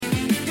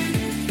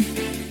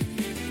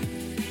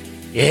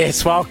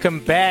Yes, welcome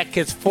back.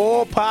 It's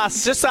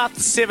just after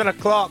 7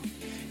 o'clock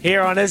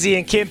here on Izzy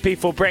and Kempy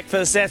for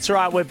breakfast. That's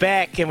right, we're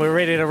back and we're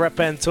ready to rip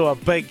into a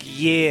big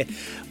year.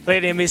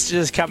 Plenty of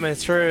messages coming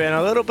through and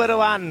a little bit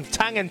of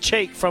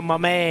tongue-in-cheek from my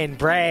man,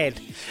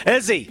 Brad.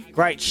 Izzy,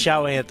 great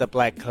showing at the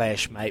Black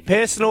Clash, mate.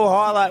 Personal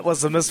highlight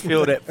was the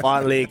misfield at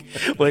fine leg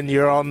when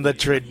you're on the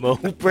treadmill.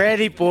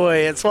 Braddy boy,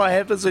 it's what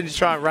happens when you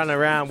try and run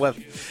around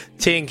with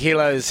 10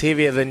 kilos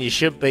heavier than you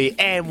should be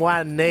and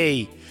one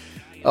knee.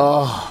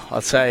 Oh,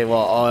 I'll tell you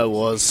what, I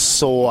was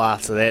sore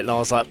after that, and I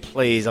was like,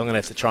 please, I'm going to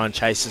have to try and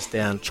chase this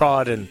down.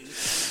 Tried and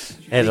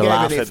had to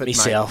laugh at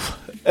myself.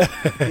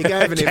 You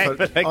gave an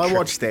effort. I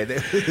watched that.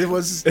 There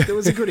was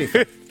a good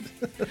effort.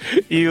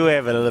 You were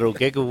having a little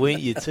giggle, weren't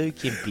you too,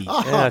 Kempy?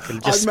 I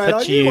can just I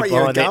picture knew you what you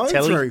were behind that going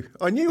telly. through.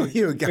 I knew what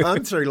you were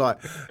going through. Like,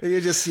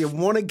 you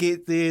want to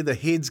get there, the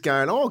head's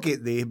going, I'll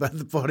get there, but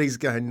the body's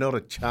going, not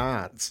a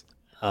chance.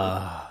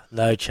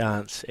 No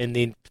chance. And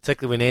then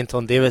particularly when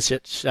Anton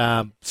Devicic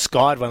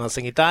skied one, I was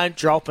thinking, don't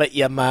drop it,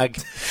 you mug.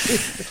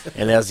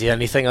 And that was the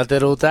only thing I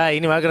did all day.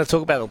 Anyway, I'm going to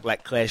talk about the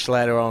Black Clash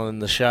later on in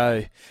the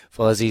show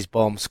for Izzy's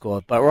Bomb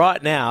Squad. But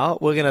right now,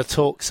 we're going to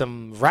talk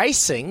some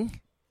racing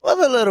with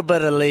a little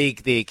bit of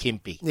league there,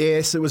 Kempy.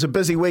 Yes, it was a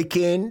busy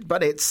weekend,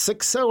 but at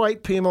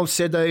 6:08 p.m. on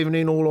Saturday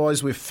evening, all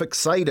eyes were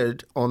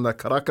fixated on the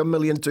Karaka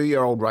Million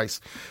 2-year-old race.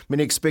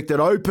 Many expected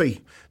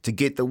Opie to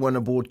get the win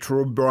aboard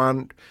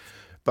Trubran,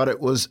 but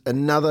it was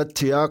another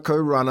Te Ako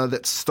runner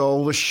that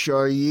stole the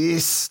show.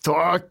 Yes,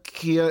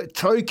 Tokyo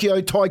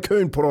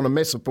Tycoon put on a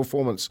massive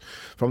performance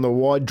from the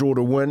wide draw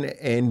to win,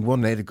 and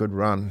wasn't that a good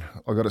run,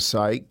 I got to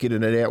say,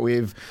 getting it out. We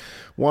have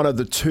one of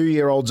the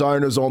 2-year-old's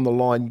owners on the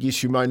line.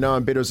 Yes, you may know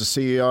him better as the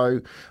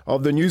CEO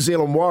of the New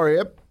Zealand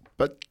Warriors,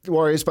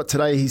 but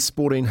today he's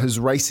sporting his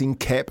racing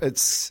cap.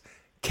 It's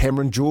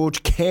Cameron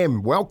George.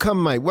 Cam,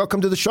 welcome, mate.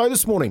 Welcome to the show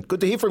this morning.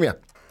 Good to hear from you.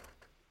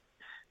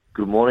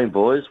 Good morning,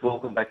 boys.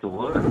 Welcome back to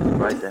work. It's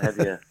great to have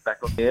you back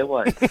on the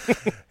airways.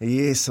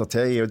 Yes, I'll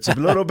tell you, it's a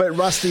little bit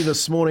rusty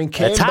this morning,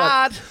 Cam. It's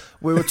hard.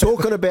 We were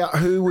talking about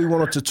who we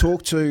wanted to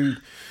talk to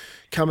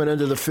coming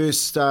into the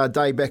first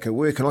day back at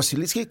work, and I said,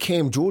 let's get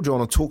Cam George on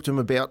and talk to him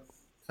about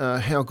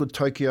how good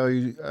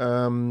Tokyo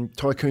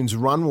Tycoon's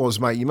run was,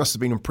 mate. You must have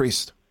been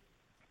impressed.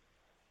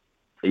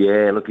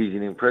 Yeah, look, he's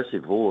an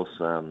impressive horse.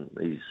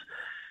 He's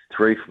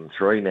 3 from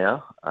 3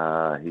 now.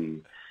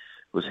 He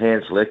was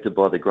hand-selected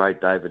by the great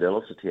David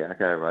Ellis at Te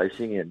Ako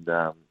Racing, and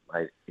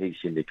his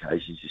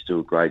indications he's do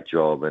a great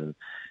job and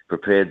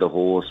prepared the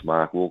horse.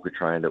 Mark Walker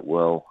trained it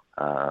well,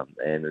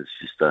 and it's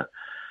just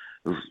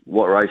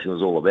what racing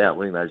was all about,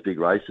 winning those big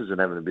races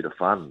and having a bit of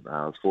fun.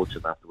 I was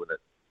fortunate enough to win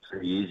it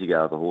 3 years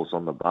ago with the horse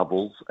on the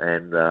bubbles,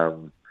 and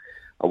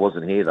I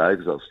wasn't here, though,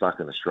 because I was stuck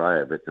in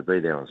Australia, but to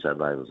be there on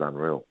Saturday was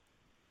unreal.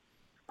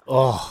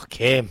 Oh,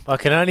 Cam, I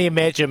can only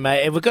imagine,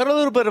 mate. And we've got a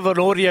little bit of an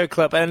audio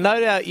clip, and no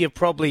doubt you've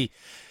probably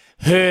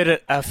heard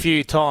it a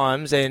few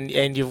times,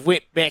 and you've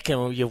went back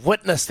and you've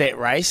witnessed that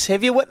race.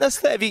 Have you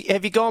witnessed that?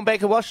 Have you gone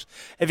back and watched?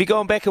 Have you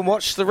gone back and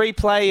watched the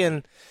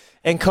replay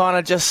and kind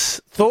of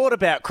just thought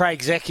about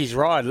Craig Zacky's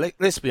ride?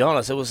 Let's be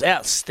honest, it was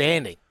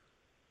outstanding.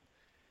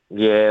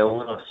 Yeah, well,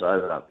 when I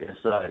sobered up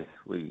yesterday,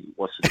 we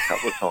watched it a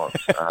couple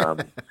of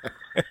times.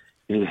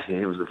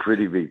 It was a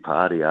pretty big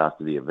party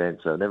after the event,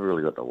 so I never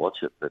really got to watch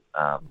it. But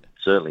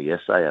certainly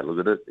yesterday, I had a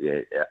look at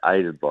it. Yeah,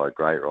 aided by a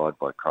great ride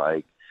by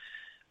Craig.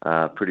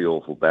 Pretty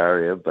awful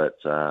barrier, but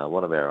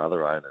one of our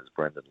other owners,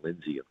 Brendan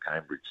Lindsay of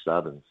Cambridge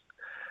Stud,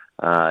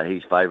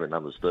 his favourite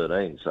number's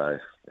 13. So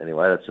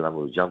anyway, that's the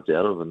number we jumped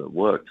out of, and it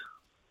worked.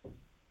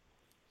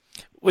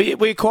 Were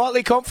you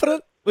quietly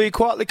confident? Were you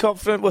quietly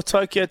confident with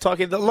Tokyo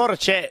Tycoon? A lot of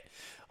chat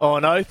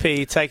on OP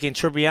taking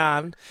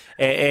Tribbian,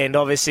 and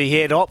obviously he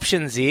had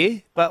options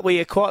here, but were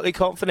you quietly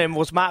confident?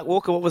 Was Mark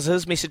Walker, what was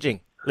his messaging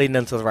leading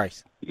into the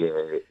race?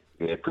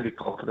 Yeah, pretty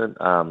confident.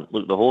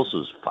 Look, the horse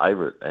was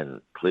favourite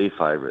and clear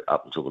favourite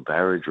up until the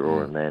barrier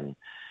draw, and then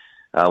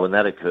when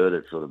that occurred,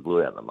 it sort of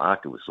blew out the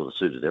market, which sort of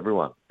suited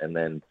everyone. And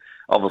then,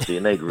 obviously,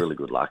 you need really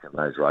good luck in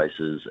those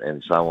races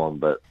and so on,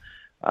 but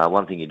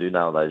one thing you do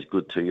know, those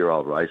good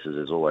 2-year-old races,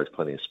 there's always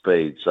plenty of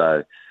speed,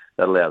 so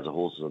that allows the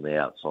horses on the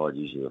outside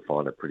usually to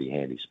find a pretty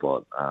handy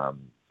spot.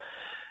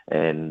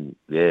 And,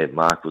 yeah,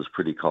 Mark was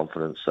pretty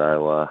confident,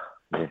 so,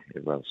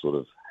 everyone sort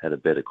of had a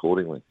bet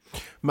accordingly.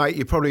 Mate,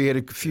 you probably had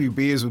a few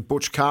beers with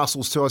Butch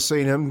Castles too. I've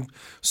seen him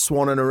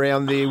swanning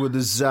around there with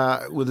his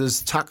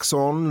tux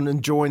on and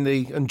enjoying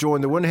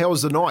the win. How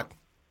was the night?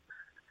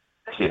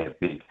 Yeah,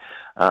 big.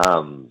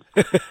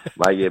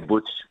 Mate, yeah,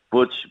 Butch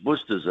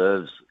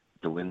deserves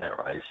to win that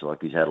race.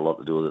 Like, he's had a lot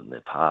to do with it in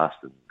the past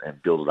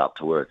and build it up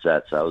to where it's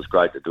at. So it was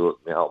great to do it.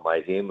 My old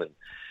mate, him, and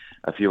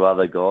a few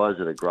other guys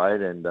that are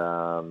great.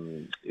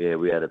 And,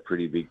 we had a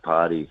pretty big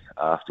party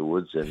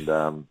afterwards. And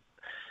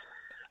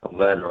I'm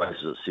glad the race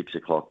was at 6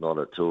 o'clock, not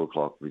at 2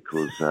 o'clock,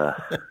 because,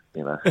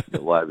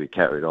 the way we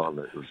carried on,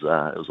 it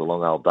was a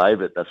long old day,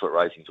 but that's what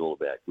racing's all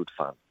about, good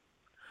fun.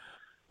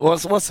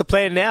 What's the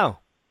plan now?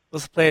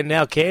 What's the plan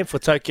now, Cam, for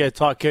Tokyo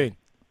Tycoon?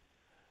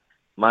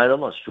 Mate,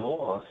 I'm not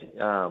sure. I think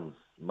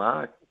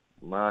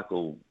Mark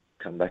will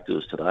come back to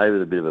us today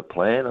with a bit of a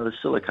plan. There's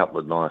still a couple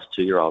of nice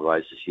 2-year-old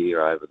races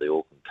here over the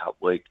Auckland Cup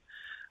week.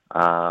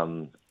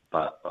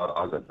 But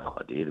I've got no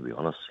idea, to be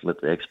honest. Let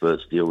the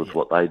experts deal with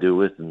what they do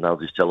with, and they'll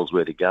just tell us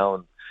where to go,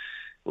 and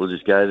we'll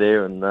just go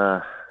there and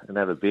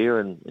have a beer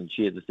and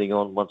cheer the thing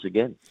on once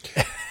again.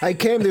 Hey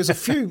Cam, there's a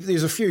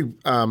few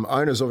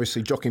owners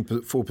obviously jockeying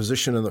for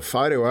position in the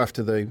photo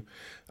after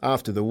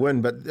the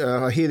win, but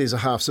I hear there's a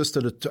half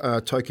sister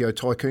to Tokyo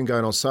Tycoon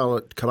going on sale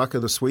at Karaka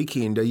this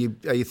weekend. Are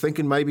you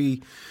thinking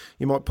maybe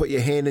you might put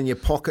your hand in your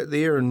pocket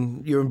there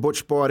and you and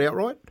Butch buy it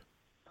outright?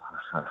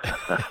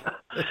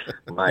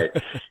 Mate,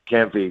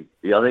 Campy,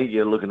 I think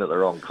you're looking at the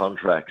wrong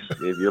contracts.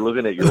 If you're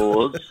looking at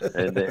yours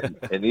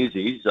and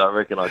Izzy's, I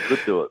reckon I could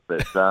do it.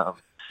 But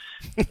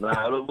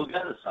no, look, we'll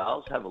go to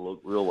sales, have a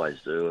look. We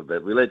always do.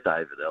 But we let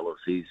David Ellis.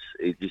 He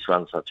just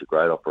runs such a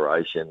great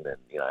operation, and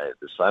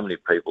there's so many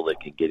people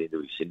that can get into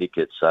his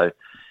syndicate. So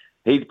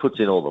he puts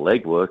in all the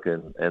legwork,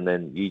 and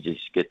then you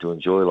just get to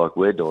enjoy, like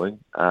we're doing,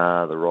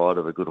 the ride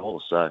of a good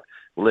horse. So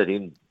we'll let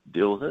him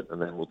deal with it, and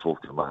then we'll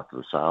talk to him after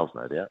the sales,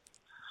 no doubt.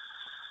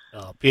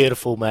 Oh,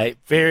 beautiful, mate.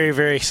 Very,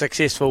 very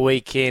successful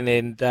weekend,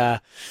 and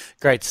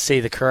great to see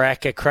the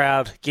Karaka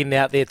crowd getting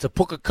out there to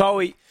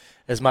Pukekohe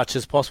as much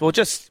as possible.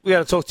 We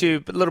got to talk to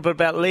you a little bit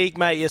about league,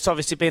 mate. It's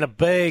obviously been a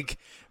big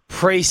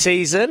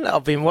pre-season.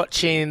 I've been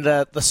watching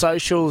the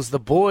socials. The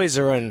boys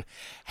are in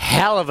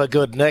hell of a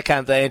good nick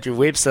under Andrew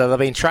Webster. They've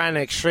been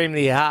training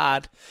extremely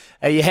hard.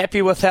 Are you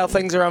happy with how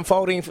things are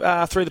unfolding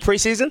through the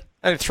pre-season?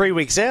 Only 3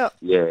 weeks out.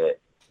 Yeah.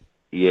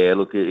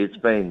 Look, it's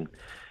been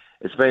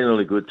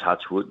really good,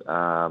 touchwood.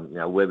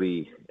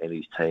 Webby and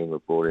his team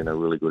have brought in a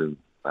really good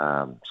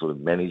sort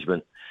of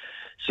management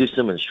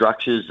system and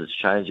structures. It's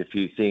changed a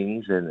few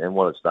things, and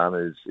what it's done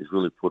is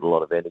really put a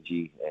lot of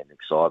energy and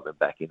excitement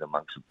back in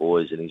amongst the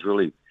boys, and he's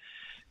really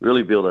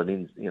built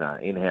an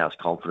in-house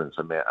confidence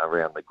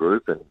around the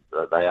group, and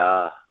they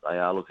are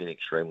looking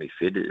extremely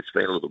fit. It's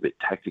been a little bit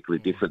tactically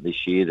different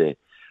this year.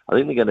 I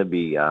think they're going to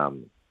be,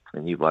 and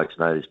you blokes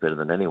know this better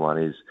than anyone,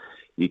 is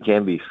you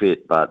can be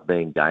fit, but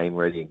being game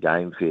ready and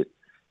game fit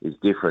is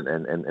different,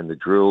 and the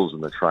drills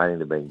and the training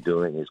they've been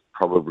doing has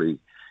probably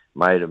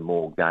made them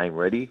more game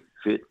ready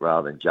fit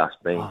rather than just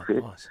being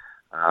fit. Nice.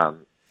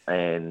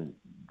 And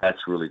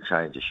that's really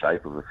changed the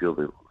shape of a few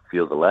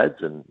of the lads.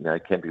 And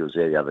Kempy was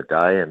there the other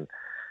day, and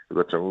we've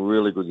got some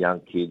really good young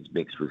kids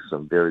mixed with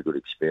some very good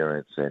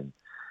experience, and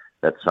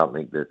that's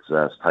something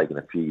that's taken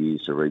a few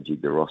years to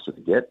rejig the roster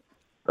to get.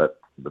 But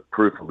the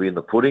proof will be in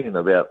the pudding in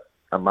about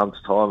a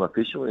month's time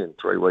officially, and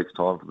 3 weeks'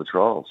 time for the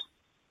trials.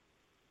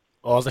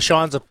 Oh, the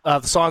signs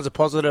are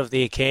positive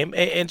there, Cam.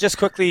 And just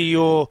quickly,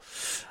 your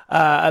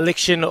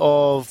election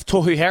of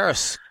Tohu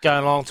Harris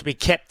going along to be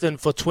captain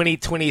for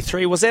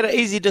 2023. Was that an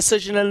easy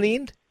decision in the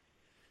end?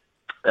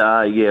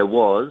 Yeah, it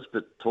was.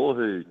 But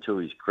Tohu, to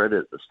his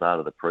credit, at the start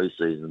of the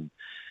pre-season,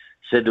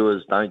 said to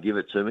us, "Don't give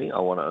it to me. I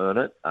want to earn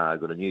it. I've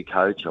got a new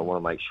coach. I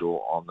want to make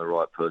sure I'm the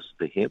right person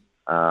for him."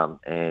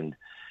 And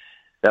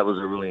that was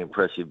a really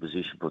impressive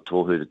position for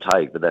Tohu to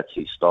take, but that's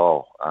his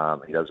style.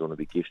 He doesn't want to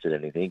be gifted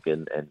anything,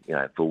 and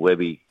for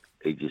Webby,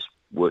 he just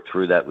worked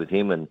through that with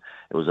him, and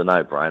it was a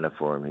no-brainer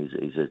for him.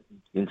 He's an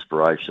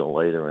inspirational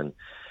leader, and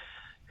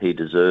he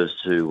deserves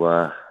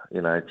to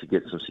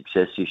get some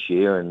success this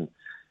year. And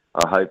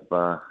I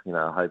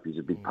hope he's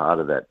a big part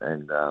of that,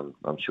 and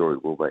I'm sure he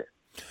will be.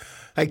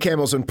 Hey, Cam,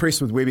 I was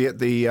impressed with Webby at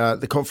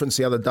the conference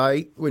the other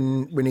day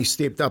when he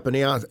stepped up and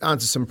he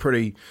answered some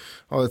pretty,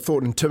 I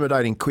thought,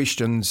 intimidating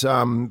questions.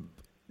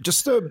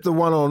 Just the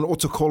one on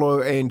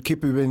Otakolo and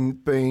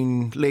Kipu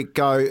being let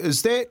go,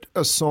 is that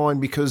a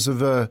sign because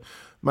of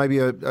maybe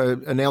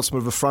an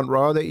announcement of a front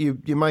row that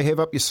you may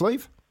have up your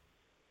sleeve?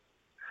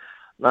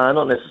 No,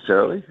 not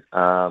necessarily.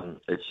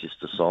 It's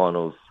just a sign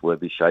of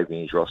Webby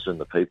shaping his roster and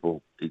the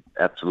people he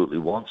absolutely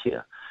wants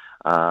here.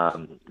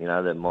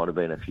 There might have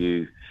been a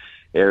few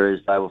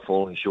areas they were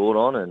falling short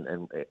on,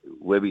 and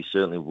Webby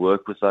certainly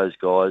worked with those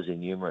guys in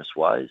numerous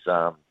ways.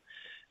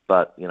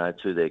 But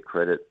to their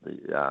credit,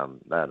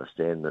 they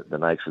understand the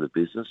nature of the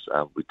business.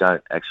 We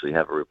don't actually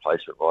have a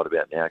replacement right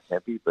about now,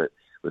 Campy, but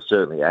we're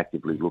certainly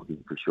actively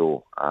looking for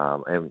sure,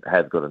 and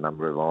have got a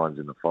number of irons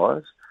in the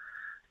fires.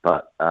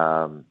 But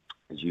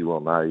as you well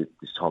know,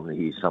 this time of the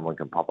year, someone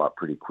can pop up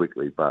pretty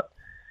quickly. But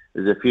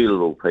there's a few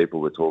little people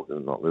we're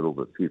talking, not little,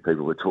 but a few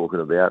people we're talking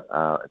about,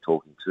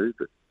 talking to,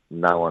 but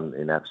no one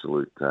in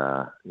absolute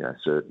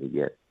certainty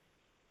yet.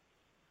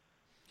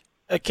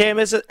 Cam,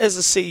 as a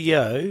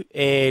CEO,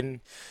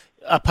 and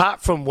apart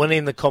from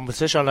winning the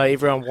competition, I know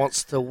everyone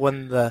wants to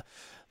win the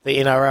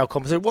NRL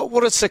competition.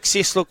 What does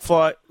success look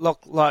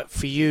like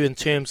for you in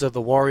terms of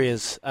the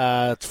Warriors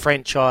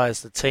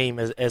franchise, the team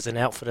as an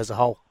outfit as a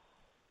whole?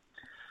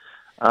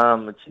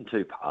 It's in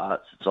two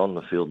parts. It's on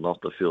the field,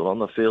 not the field. On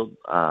the field,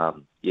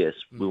 yes,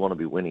 we want to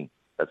be winning.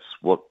 That's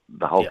what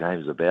the whole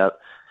game's about,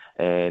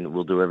 and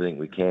we'll do everything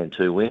we can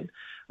to win.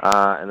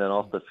 And then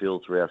off the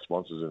field through our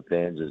sponsors and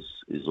fans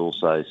is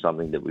also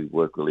something that we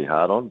work really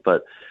hard on.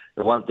 But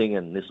the one thing,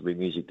 and this will be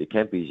music to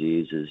Kempy's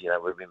ears, is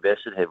we've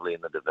invested heavily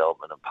in the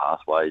development of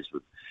pathways.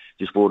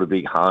 just brought a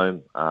big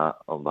home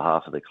on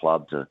behalf of the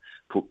club to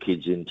put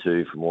kids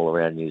into from all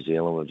around New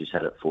Zealand. We've just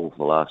had it full for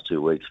the last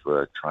 2 weeks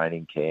for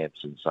training camps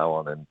and so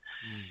on. And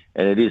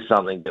it is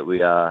something that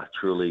we are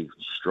truly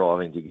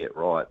striving to get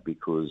right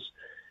because,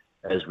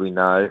 as we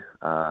know,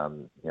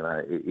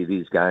 it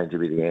is going to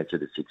be the answer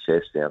to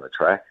success down the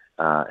track,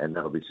 and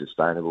that'll be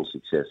sustainable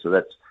success. So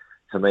that's,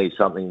 to me,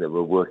 something that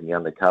we're working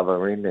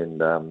undercover in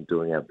and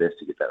doing our best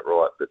to get that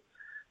right. But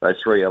those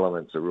three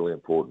elements are really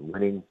important: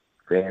 winning,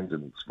 fans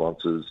and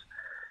sponsors,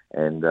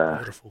 and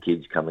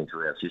kids coming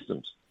through our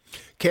systems.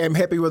 Cam,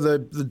 happy with the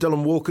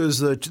Dylan Walkers,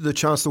 the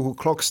Chancellor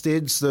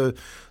Clocksteads,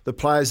 the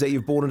players that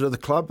you've brought into the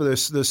club, the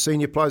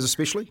senior players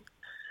especially?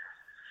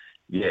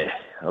 Yeah,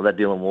 well, that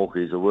Dylan Walker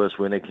is the worst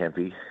winner,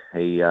 Campy.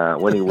 He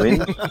when he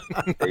wins,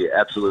 he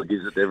absolutely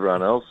gives it to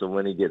everyone else, and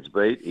when he gets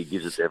beat, he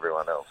gives it to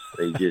everyone else.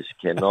 He just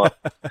cannot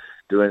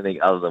do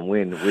anything other than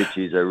win, which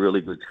is a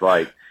really good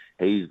trait.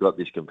 He's got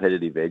this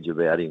competitive edge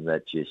about him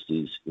that just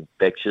is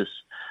infectious.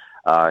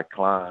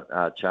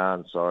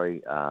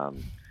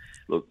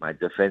 Look, mate,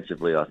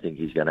 defensively, I think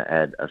he's going to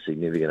add a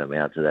significant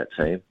amount to that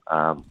team.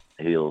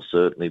 He'll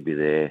certainly be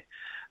there,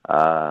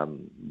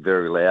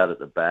 very loud at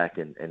the back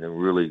and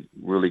really,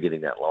 really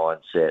getting that line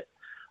set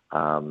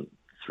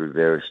through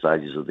various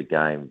stages of the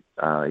game.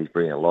 He's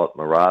bringing a lot.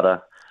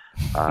 Murata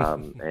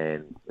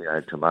and,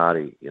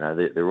 Tamati,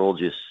 they're all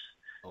just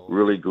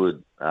really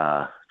good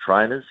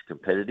trainers,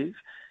 competitive.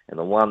 And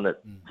the one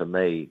that, to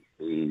me,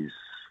 is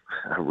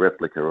a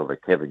replica of a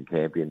Kevin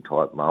Campion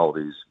type mould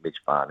is Mitch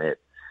Barnett.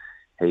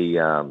 He's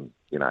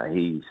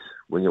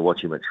when you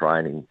watch him at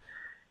training,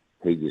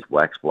 he just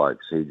whacks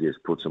blokes. He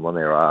just puts them on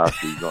their ass.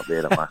 He's not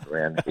there to muck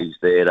around. He's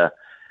playing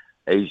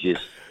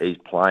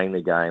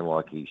the game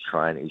like he's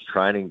training. He's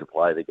training to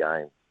play the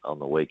game on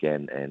the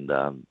weekend, and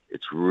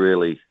it's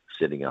really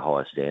setting a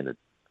high standard.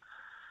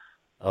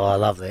 Oh, I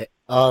love that.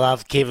 I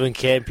love Kevin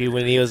Campion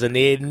when he was in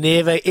there.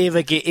 Never,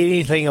 ever get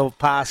anything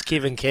past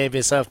Kevin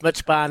Campion. So if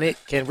Mitch Barnett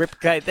can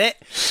replicate that,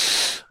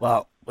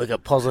 well, we've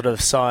got positive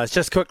signs.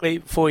 Just quickly,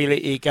 before you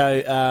let you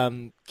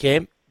go,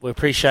 Cam, we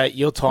appreciate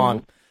your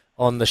time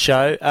on the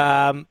show.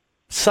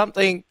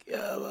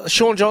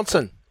 Sean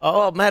Johnson.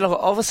 Oh, mate,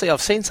 obviously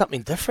I've seen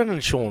something different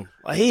in Sean.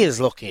 He is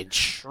looking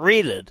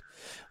shredded,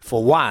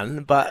 for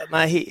one, but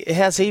mate,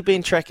 how's he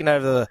been tracking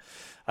over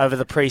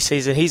the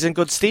pre-season? He's in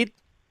good stead?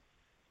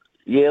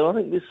 Yeah, I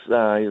think this, he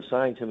was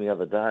saying to me the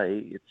other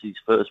day, it's his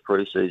first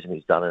pre-season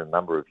he's done in a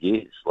number of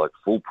years, like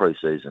full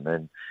pre-season.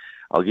 And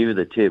I'll give you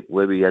the tip,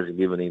 Webby hasn't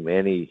given him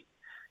any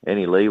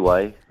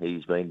leeway.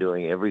 He's been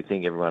doing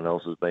everything everyone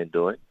else has been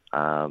doing.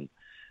 And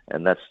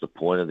that's the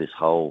point of this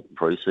whole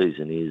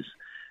pre-season is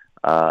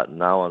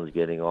no one's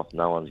getting off,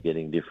 no one's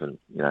getting different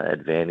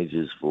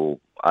advantages for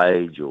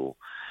age or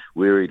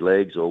wearied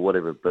legs or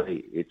whatever it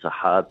be. It's a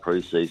hard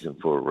pre-season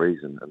for a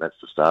reason, and that's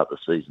to start the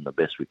season the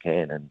best we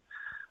can. And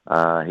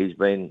he's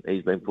been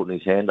putting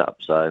his hand up,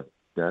 so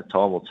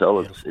time will tell.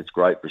 It's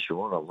great for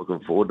Sean. I'm looking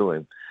forward to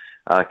him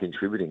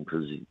contributing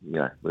because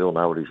we all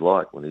know what he's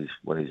like when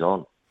he's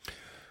on.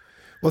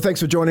 Well,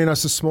 thanks for joining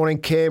us this morning,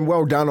 Cam.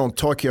 Well done on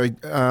Tokyo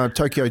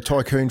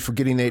Tycoon for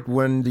getting that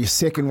win. The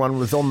second one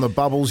was on the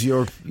bubbles.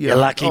 You're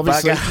lucky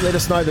obviously, bugger. Let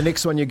us know the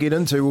next one you get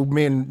into. Well,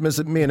 me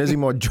and Izzy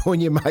might join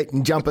you, mate,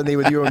 and jump in there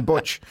with you and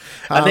Butch.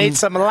 I need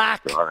some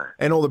luck.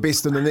 And all the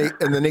best in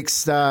the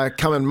next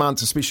coming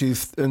months, especially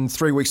in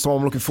 3 weeks' time.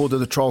 I'm looking forward to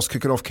the trials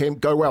kicking off, Cam.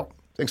 Go well.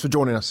 Thanks for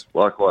joining us.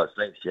 Likewise.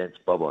 Thanks, gents.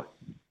 Bye-bye.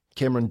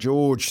 Cameron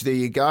George, there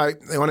you go.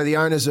 One of the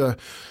owners of...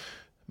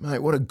 Mate,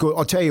 what a good...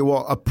 I'll tell you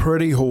what, a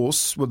pretty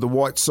horse with the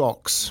white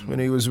socks when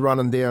he was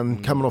running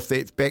down, coming off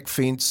that back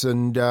fence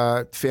and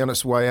found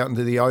its way out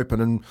into the open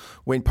and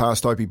went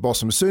past Opie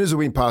Bossum. As soon as it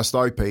went past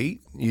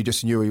Opie, you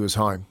just knew he was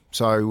home.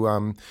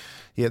 So,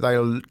 they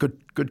are a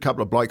good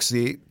couple of blokes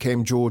there,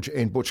 Cam George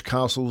and Butch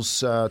Castles.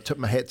 Tip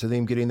my hat to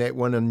them getting that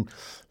win. And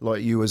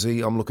like you,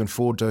 Izzy, I'm looking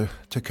forward to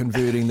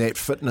converting that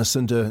fitness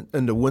into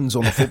wins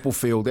on the football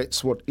field.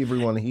 That's what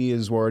everyone here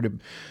is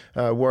worried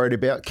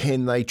about.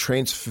 Can they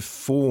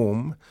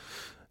transform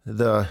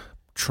the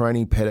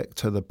training paddock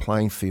to the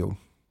playing field?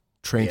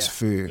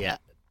 Transfer. Yeah.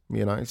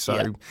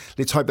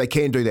 Let's hope they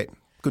can do that.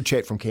 Good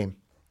chat from Cam.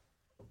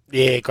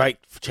 Yeah, great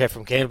chat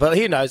from Cam. But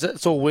who knows?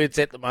 It's all words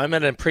at the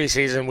moment. In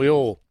pre-season, we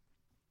all,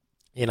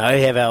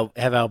 have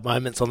our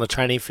moments on the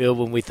training field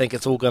when we think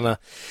it's all going to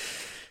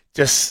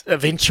just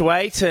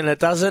eventuate, and it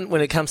doesn't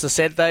when it comes to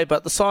Saturday.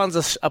 But the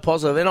signs are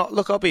positive. And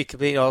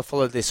I've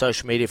followed their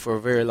social media for a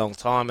very long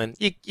time, and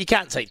you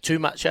can't take too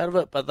much out of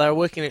it. But they're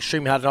working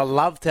extremely hard. And I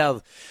loved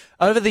how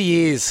over the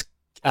years,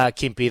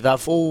 Kempy,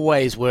 they've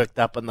always worked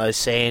up in those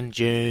sand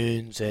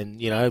dunes and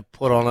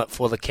put on it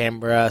for the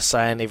camera,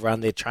 saying they've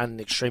run their training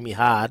extremely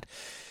hard.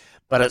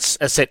 But it's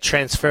that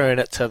transferring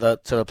it to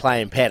the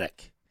playing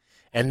paddock.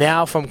 And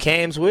now, from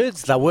Cam's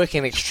words, they're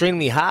working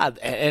extremely hard.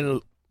 And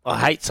I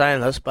hate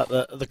saying this, but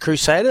the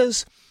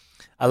Crusaders,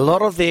 a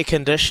lot of their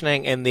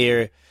conditioning and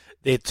their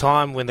their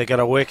time when they're going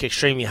to work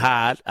extremely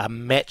hard are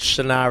match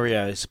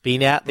scenarios.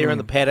 Being out there in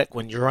the paddock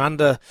when you're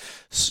under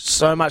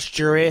so much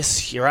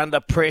duress, you're under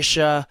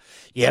pressure,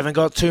 you haven't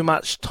got too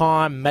much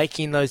time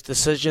making those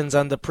decisions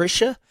under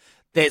pressure,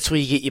 that's where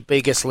you get your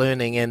biggest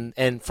learning.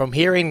 And from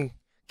hearing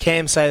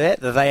Cam say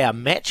that they are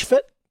match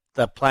fit,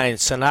 they're playing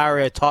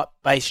scenario type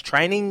based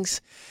trainings,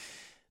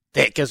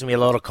 that gives me a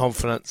lot of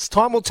confidence.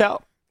 Time will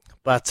tell.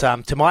 But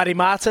Te Maire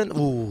Martin,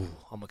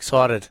 I'm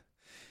excited.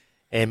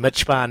 And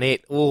Mitch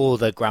Barnett,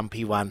 the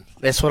grumpy one.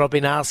 That's what I've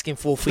been asking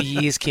for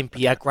years,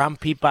 Kempy. A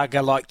grumpy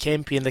bugger like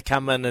Campion to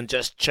come in and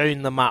just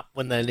tune them up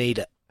when they need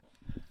it.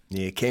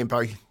 Yeah,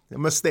 Campo. I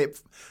missed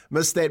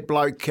that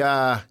bloke.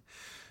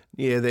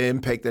 The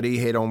impact that he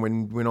had on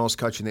when I was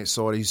coaching that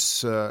side.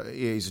 He's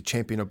a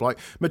champion of bloke.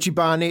 Mitchy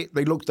Barnett,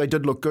 they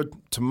did look good.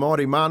 Te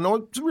Maire Martin, I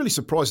was really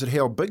surprised at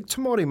how big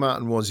Te Maire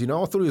Martin was. I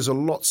thought he was a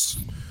lot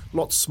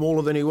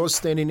smaller than he was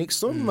standing next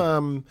to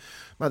him.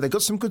 They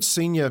got some good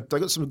senior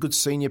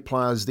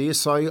players there.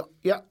 So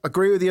yeah,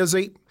 agree with you,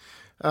 Izzy.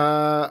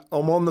 I'm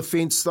on the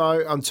fence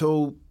though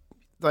until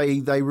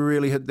they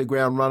really hit the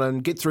ground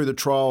running, get through the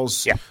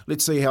trials. Yeah.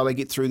 Let's see how they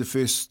get through the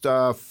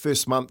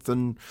first month,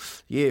 and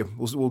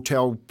we'll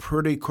tell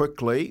pretty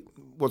quickly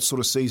what sort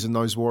of season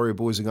those Warrior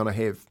boys are going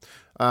to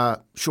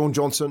have. Sean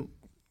Johnson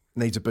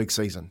needs a big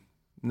season.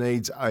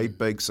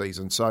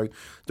 So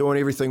doing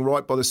everything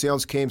right by the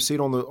sounds Cam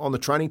said on the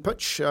training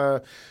pitch.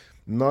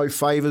 No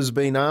favours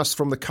being asked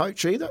from the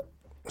coach either.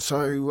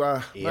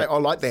 So mate, I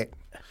like that.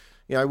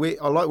 I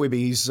like Webby.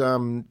 He's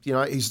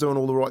he's doing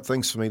all the right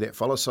things for me, that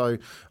fella. So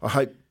I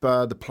hope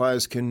the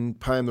players can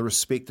pay him the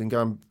respect and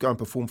go and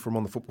perform for him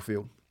on the football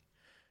field.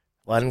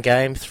 1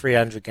 game,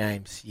 300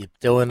 games. You're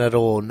doing it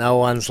all. No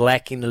one's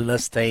lacking in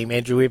this team.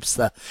 Andrew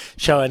Webster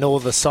showing all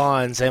the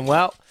signs. And,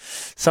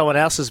 someone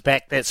else is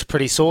back that's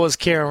pretty sore is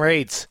Kieran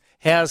Reads.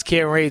 How's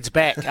Kieran Reads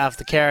back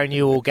after carrying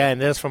you all game?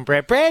 That's from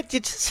Brad. Brad,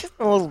 you're just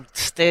a little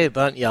stab,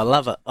 aren't you? I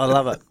love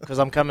it, because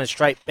I'm coming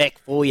straight back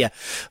for you.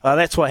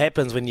 That's what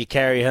happens when you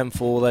carry him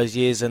for all those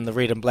years in the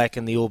red and black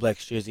and the All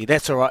Blacks jersey.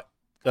 That's all right.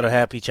 Got to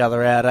help each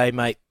other out,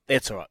 mate?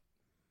 That's all right.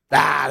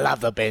 I love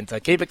the banter.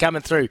 Keep it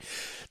coming through.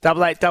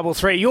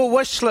 8833. Your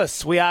wish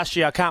list. We asked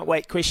you, I can't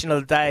wait, question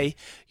of the day.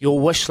 Your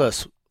wish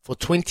list for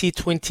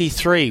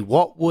 2023.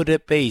 What would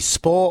it be?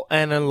 Sport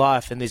and in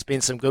life. And there's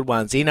been some good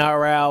ones.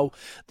 NRL,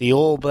 the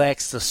All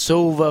Blacks, the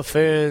Silver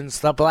Ferns,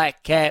 the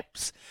Black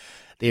Caps.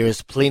 There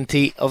is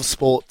plenty of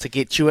sport to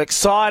get you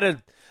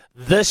excited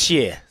this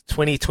year,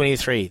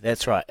 2023.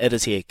 That's right. It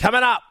is here.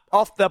 Coming up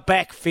off the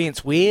back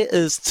fence, where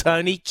is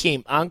Tony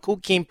Kemp, Uncle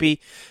Kempy,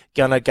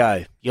 gonna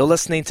go? You're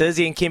listening to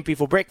Izzy and Kempy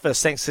for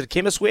breakfast, thanks to the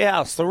Chemist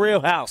Warehouse, the real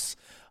house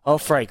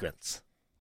of fragrance.